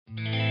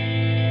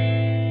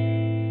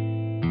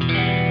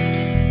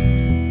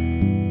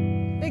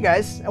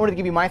guys, I wanted to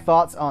give you my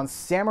thoughts on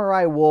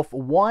Samurai Wolf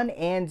 1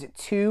 and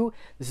 2.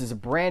 This is a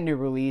brand new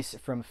release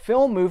from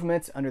Film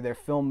Movement under their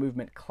Film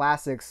Movement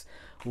Classics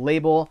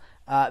label.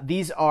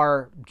 These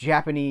are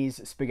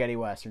Japanese spaghetti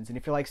westerns, and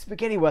if you're like,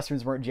 spaghetti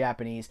westerns weren't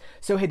Japanese,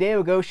 so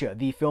Hideo Gosha,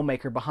 the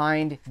filmmaker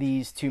behind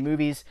these two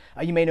movies,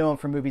 you may know him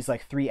from movies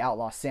like Three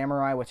Outlaw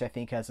Samurai, which I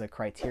think has a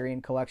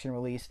Criterion Collection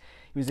release.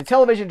 He was a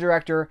television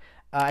director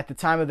at the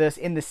time of this.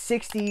 In the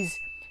 60s,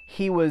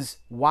 he was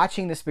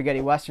watching the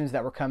spaghetti westerns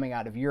that were coming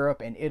out of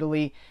Europe and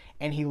Italy,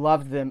 and he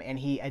loved them, and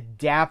he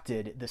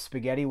adapted the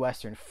spaghetti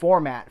western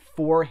format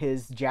for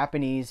his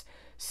Japanese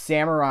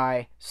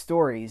samurai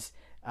stories,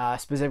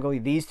 specifically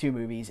these two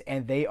movies,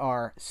 and they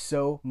are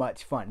so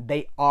much fun.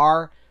 They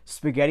are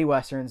spaghetti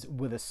westerns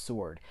with a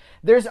sword.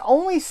 There's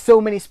only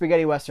so many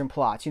spaghetti western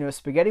plots. You know, a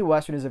spaghetti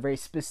western is a very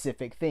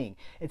specific thing.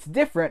 It's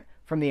different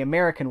from the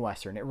American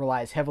western. It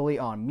relies heavily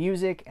on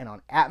music and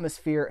on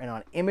atmosphere and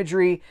on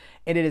imagery,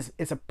 and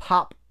it's a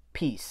pop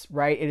piece,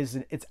 right?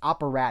 It's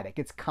operatic.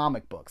 It's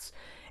comic books.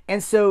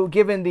 And so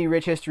given the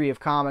rich history of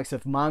comics,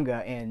 of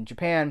manga in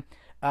Japan,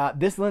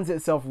 this lends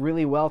itself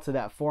really well to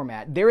that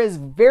format. There is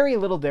very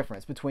little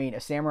difference between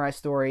a samurai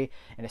story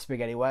and a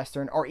spaghetti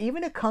western, or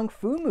even a kung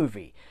fu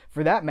movie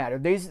for that matter.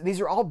 These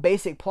are all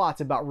basic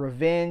plots about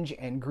revenge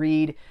and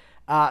greed.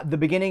 The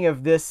beginning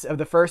of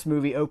the first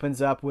movie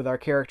opens up with our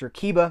character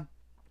Kiba,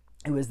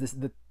 who is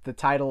the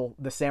title,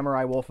 the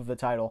samurai wolf of the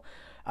title,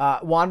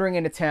 wandering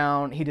into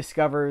town. He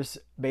discovers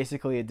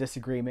basically a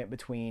disagreement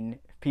between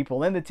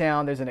people in the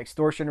town. There's an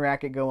extortion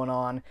racket going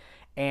on,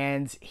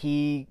 and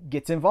he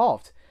gets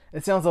involved.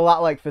 It sounds a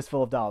lot like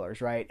Fistful of Dollars,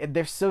 right?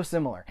 They're so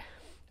similar.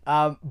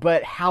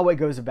 But how it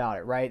goes about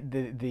it, right?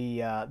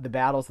 The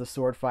battles, the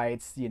sword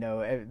fights, you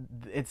know,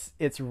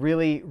 it's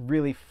really,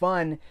 really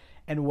fun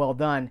and well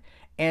done.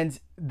 And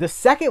the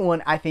second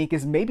one, I think,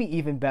 is maybe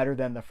even better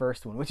than the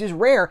first one, which is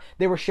rare.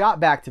 They were shot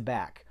back to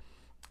back.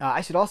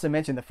 I should also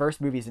mention the first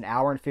movie is an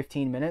hour and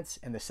 15 minutes,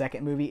 and the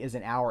second movie is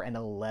an hour and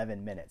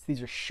 11 minutes.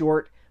 These are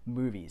short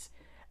movies.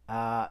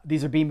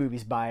 These are B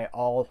movies by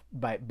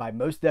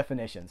most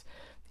definitions.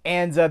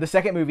 And the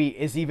second movie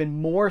is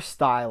even more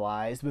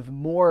stylized, with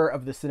more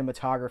of the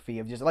cinematography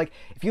of just like,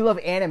 if you love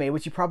anime,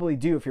 which you probably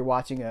do if you're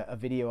watching a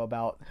video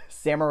about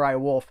Samurai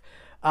Wolf,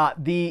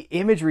 the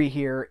imagery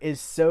here is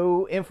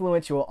so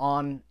influential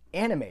on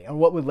anime, on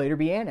what would later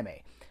be anime.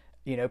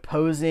 You know,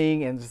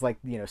 posing and just like,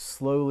 you know,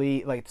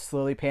 slowly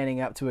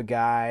panning up to a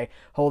guy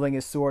holding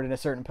his sword in a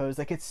certain pose.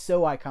 Like, it's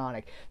so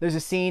iconic. There's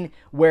a scene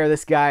where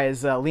this guy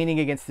is leaning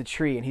against the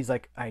tree, and he's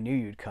like, "I knew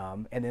you'd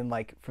come." And then,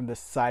 like, from the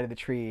side of the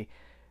tree,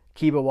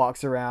 Kiba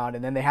walks around,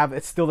 and then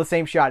it's still the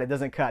same shot. It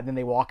doesn't cut. And then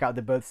they walk out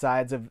to both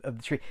sides of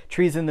the tree.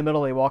 Tree's in the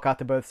middle. They walk out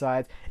to both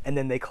sides, and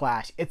then they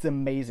clash. It's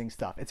amazing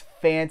stuff. It's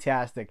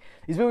fantastic.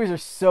 These movies are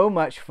so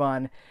much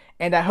fun,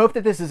 and I hope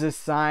that this is a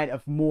sign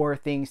of more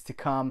things to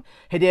come.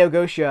 Hideo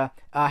Gosha,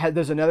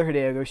 there's another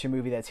Hideo Gosha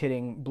movie that's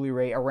hitting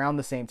Blu-ray around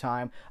the same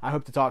time. I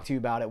hope to talk to you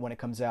about it when it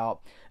comes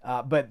out.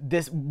 But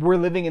we're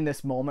living in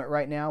this moment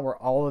right now where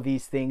all of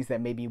these things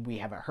that maybe we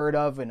haven't heard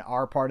of in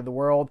our part of the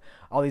world,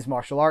 all these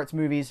martial arts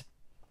movies,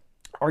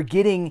 are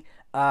getting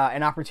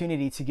an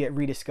opportunity to get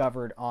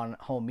rediscovered on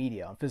home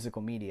media, on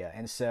physical media.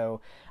 And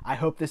so I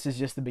hope this is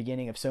just the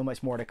beginning of so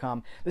much more to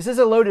come. This is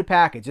a loaded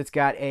package. It's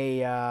got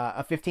a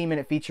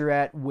 15-minute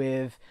featurette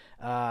with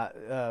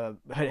Hideo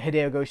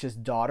Gosha's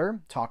daughter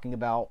talking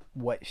about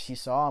what she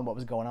saw and what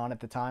was going on at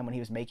the time when he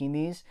was making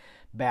these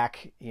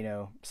back,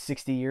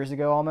 60 years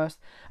ago almost.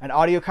 An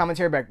audio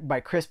commentary by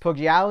Chris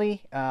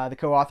Poggiali, the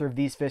co-author of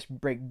These Fish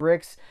Break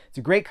Bricks. It's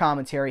a great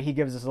commentary. He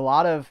gives us a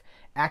lot of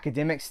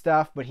academic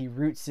stuff, but he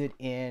roots it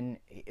in,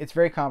 it's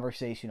very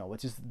conversational,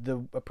 which is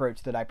the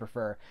approach that I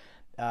prefer.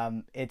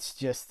 It's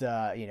just,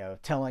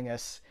 telling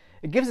us,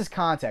 it gives us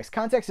context.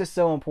 Context is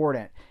so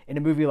important in a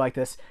movie like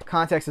this.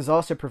 Context is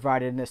also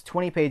provided in this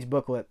 20-page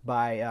booklet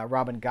by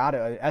Robin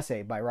Gatto,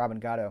 essay by Robin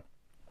Gatto,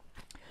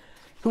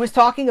 who was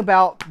talking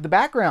about the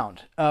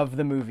background of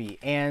the movie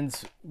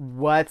and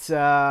what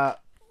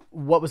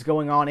was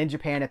going on in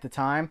Japan at the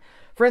time.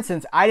 For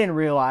instance, I didn't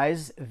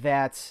realize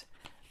that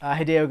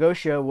Hideo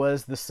Gosha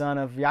was the son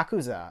of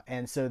Yakuza,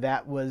 and so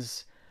that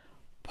was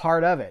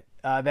part of it.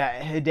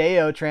 That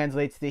Hideo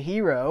translates to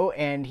hero,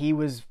 and he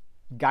was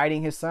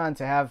guiding his son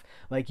to have,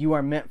 like, you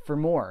are meant for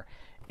more.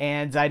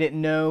 And I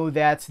didn't know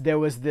that there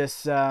was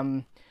this,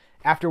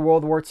 after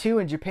World War II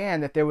in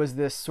Japan, that there was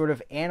this sort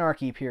of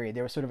anarchy period.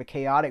 There was sort of a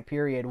chaotic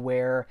period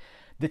where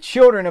the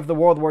children of the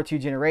World War II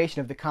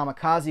generation, of the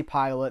kamikaze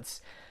pilots,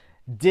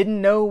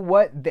 didn't know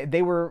what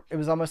they were. It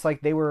was almost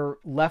like they were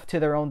left to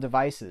their own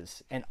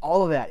devices, and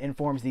all of that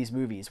informs these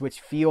movies, which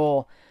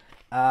feel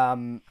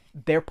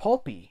they're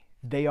pulpy.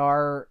 They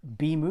are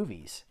B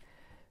movies.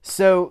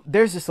 So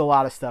there's just a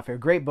lot of stuff here.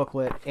 Great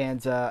booklet,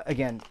 and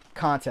again,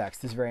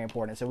 context is very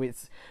important. So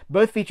it's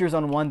both features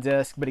on one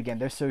disc, but again,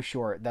 they're so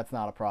short, that's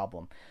not a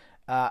problem.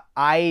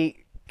 I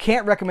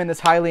can't recommend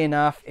this highly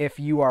enough. If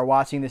you are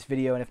watching this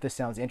video and if this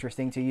sounds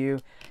interesting to you,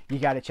 you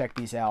got to check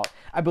these out.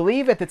 I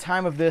believe at the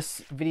time of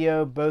this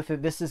video,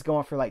 this is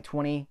going for like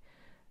 $20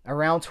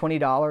 around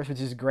 $20, which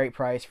is a great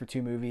price for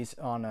 2 movies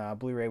on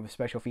Blu-ray with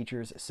special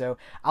features. So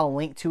I'll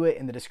link to it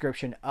in the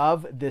description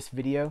of this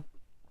video.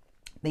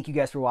 Thank you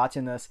guys for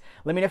watching this.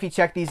 Let me know if you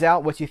check these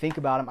out, what you think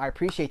about them. I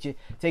appreciate you.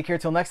 Take care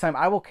till next time.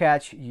 I will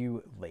catch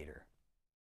you later.